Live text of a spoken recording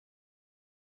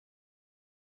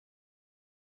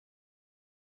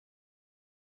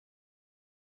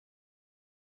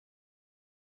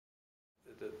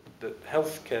that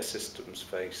healthcare systems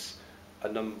face a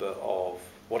number of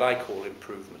what I call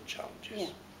improvement challenges.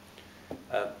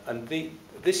 Yeah. And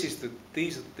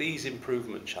these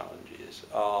improvement challenges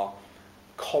are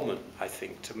common, I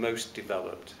think, to most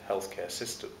developed healthcare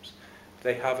systems.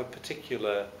 They have a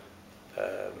particular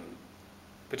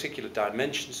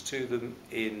dimensions to them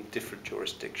in different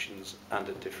jurisdictions and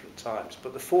at different times.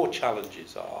 But the four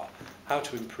challenges are how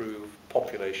to improve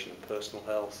population and personal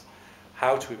health,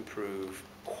 how to improve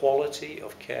quality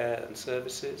of care and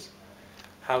services,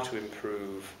 how to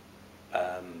improve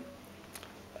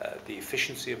the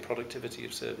efficiency and productivity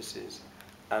of services,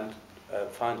 and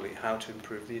finally, how to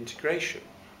improve the integration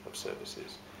of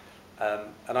services.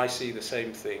 And I see the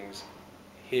same things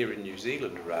here in New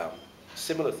Zealand around,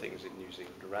 similar things in New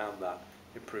Zealand around that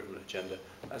improvement agenda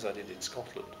as I did in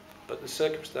Scotland. But the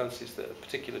circumstances that a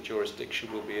particular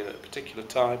jurisdiction will be in at a particular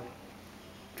time,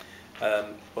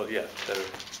 well, yeah,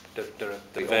 there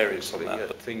are various on that,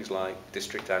 but things like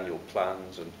district annual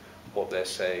plans and what they're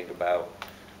saying about,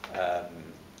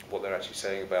 what they're actually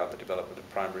saying about the development of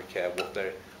primary care, what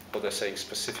they're saying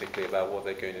specifically about what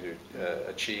they're going to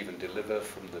achieve and deliver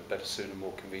from the better, sooner,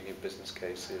 more convenient business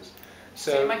cases.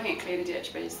 So you're making it clear to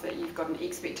DHBs that you've got an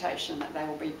expectation that they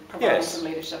will be providing some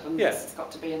leadership, and this has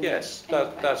got to be in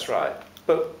that's right.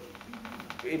 But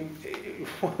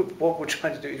what we're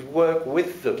trying to do is work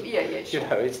with them. Yeah, sure. You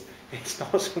know, it's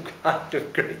not some kind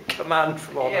of great command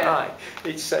from on high.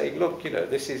 It's saying, look, you know,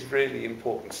 this is really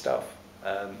important stuff,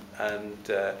 and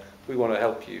we want to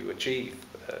help you achieve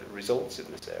results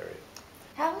in this area.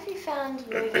 How have you found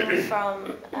moving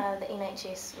from the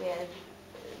NHS, where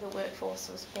the workforce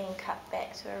was being cut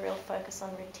back, to a real focus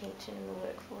on retention in the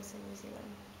workforce in New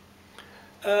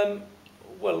Zealand?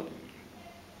 Well,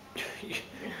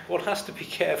 one has to be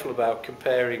careful about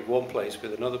comparing one place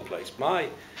with another place. My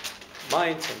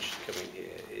intention coming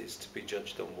here is to be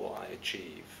judged on what I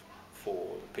achieve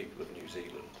for the people of New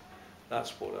Zealand.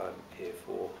 That's what I'm here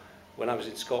for. When I was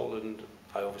in Scotland,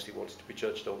 I obviously wanted to be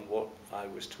judged on what I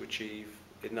was to achieve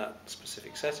in that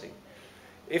specific setting.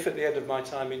 If at the end of my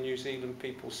time in New Zealand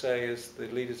people say, as the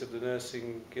leaders of the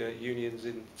nursing unions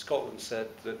in Scotland said,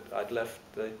 that I'd left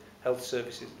the health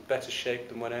services in better shape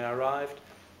than when I arrived,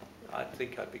 I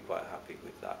think I'd be quite happy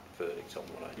with that verdict on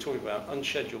what I'm talking about.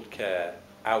 Unscheduled care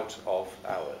out of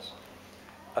hours,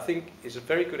 I think, is a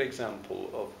very good example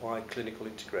of why clinical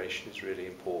integration is really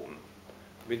important.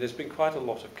 I mean, there's been quite a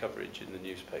lot of coverage in the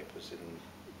newspapers in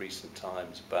recent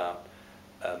times about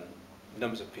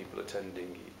numbers of people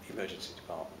attending emergency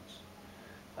departments.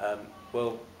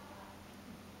 Well,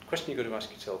 the question you've got to ask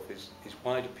yourself is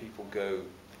why do people go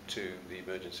to the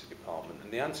emergency department?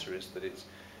 And the answer is that it's,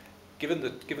 given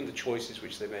the choices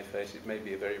which they may face, it may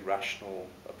be a very rational,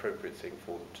 appropriate thing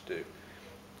for them to do.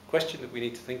 The question that we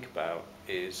need to think about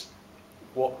is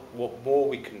what more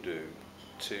we can do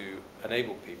to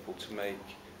enable people to make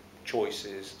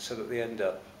choices so that they end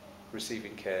up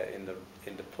receiving care in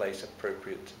the place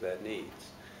appropriate to their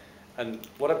needs. And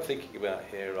what I'm thinking about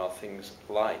here are things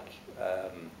like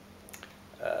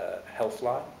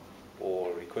Healthline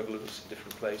or equivalents in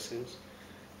different places,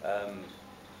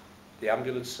 the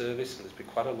ambulance service, and there's been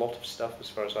quite a lot of stuff, as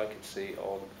far as I can see,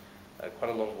 on quite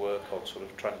a lot of work on sort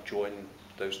of trying to join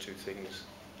those two things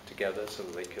together so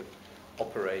that they can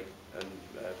operate and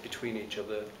between each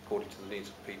other according to the needs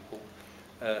of people.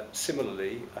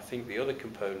 Similarly, I think the other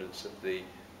components of the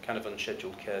kind of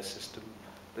unscheduled care system,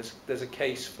 there's a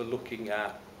case for looking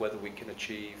at whether we can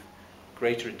achieve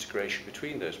greater integration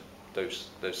between those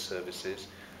services,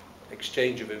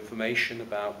 exchange of information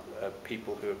about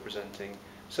people who are presenting,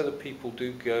 so that people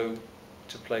do go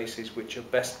to places which are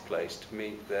best placed to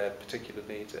meet their particular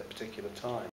needs at a particular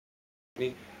time.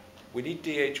 We need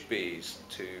DHBs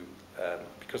to,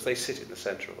 because they sit in the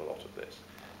centre of a lot of this,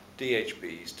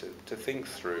 DHBs to think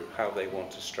through how they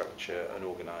want to structure and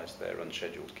organise their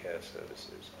unscheduled care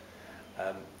services.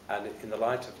 And in the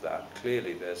light of that,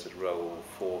 clearly there's a role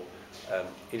for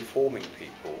informing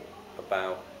people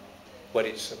about when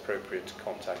it's appropriate to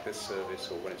contact this service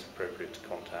or when it's appropriate to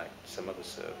contact some other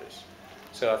service.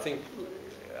 So I think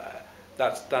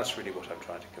that's really what I'm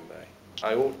trying to convey.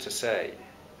 I ought to say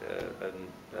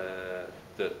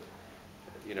that,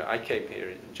 you know, I came here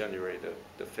in January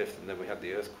the 5th, and then we had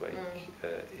the earthquake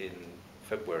in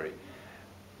February.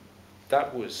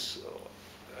 That was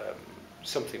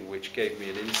something which gave me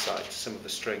an insight to some of the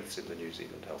strengths in the New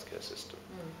Zealand healthcare system.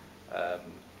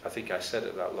 I think I said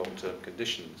at that long-term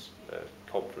conditions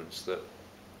conference that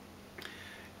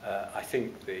I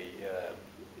think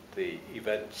the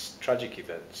events, tragic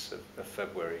events of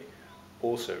February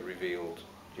also revealed,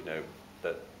 you know,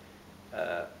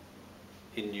 that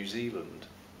in New Zealand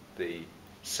the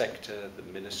sector, the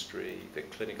ministry, the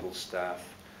clinical staff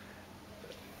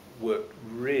worked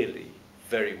really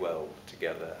very well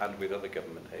together and with other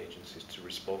government agencies to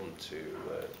respond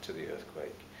to the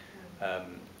earthquake.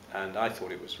 And I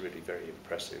thought it was really very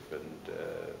impressive,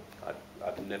 and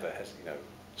I've never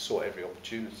sought every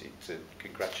opportunity to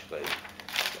congratulate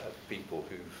people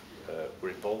who were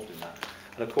involved in that.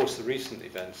 And of course, the recent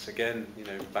events, again,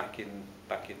 back in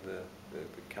the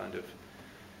kind of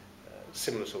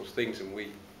similar sorts of things, and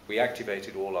we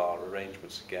activated all our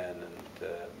arrangements again,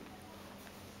 and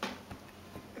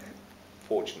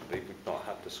fortunately, we've not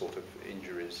had the sort of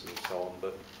injuries and so on,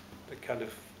 but the kind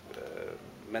of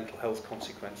mental health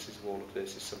consequences of all of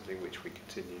this is something which we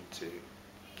continue to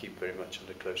keep very much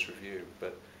under close review,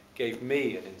 but gave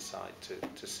me an insight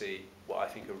to see what I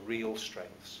think are real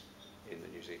strengths in the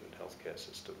New Zealand healthcare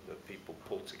system, that people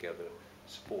pulled together,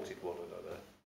 supported one another,